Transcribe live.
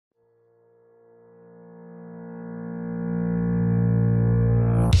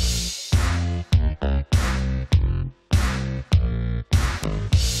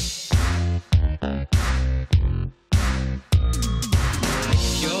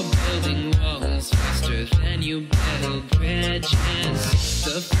then you build bridges.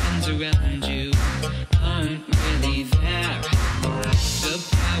 The friends around you aren't really there. The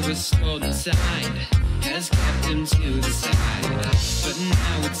power stored inside has kept him to the side. But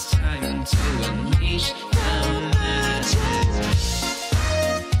now it's time to unleash the magic.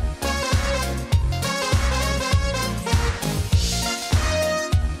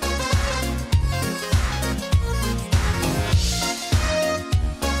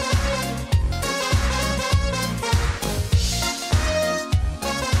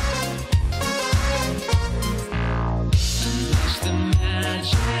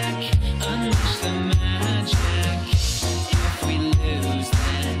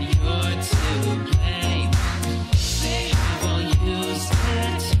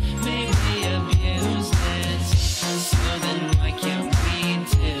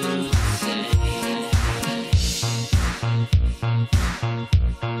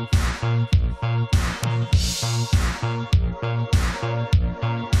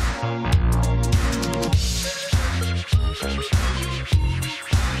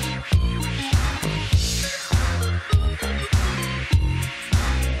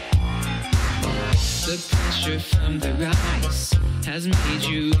 From the rise has made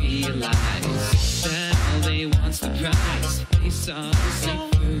you realize that all they want's the prize. They saw the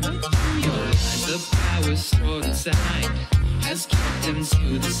slip through your eyes. The power stored inside has kept them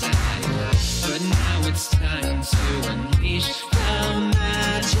to the side. But now it's time to unleash the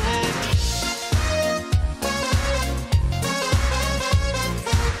magic.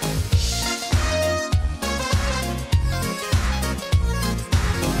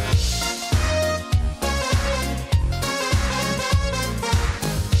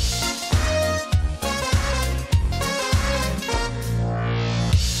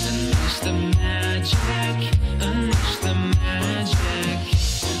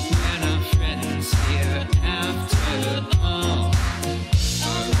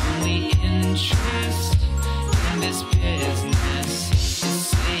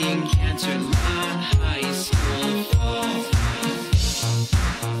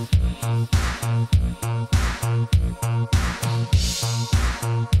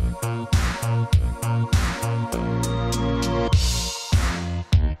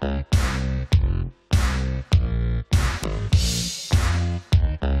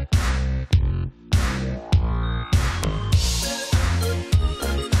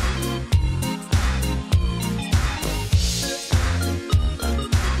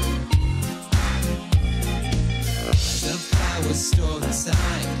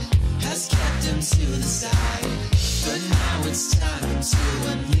 It's time to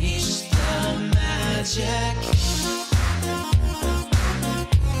unleash the magic.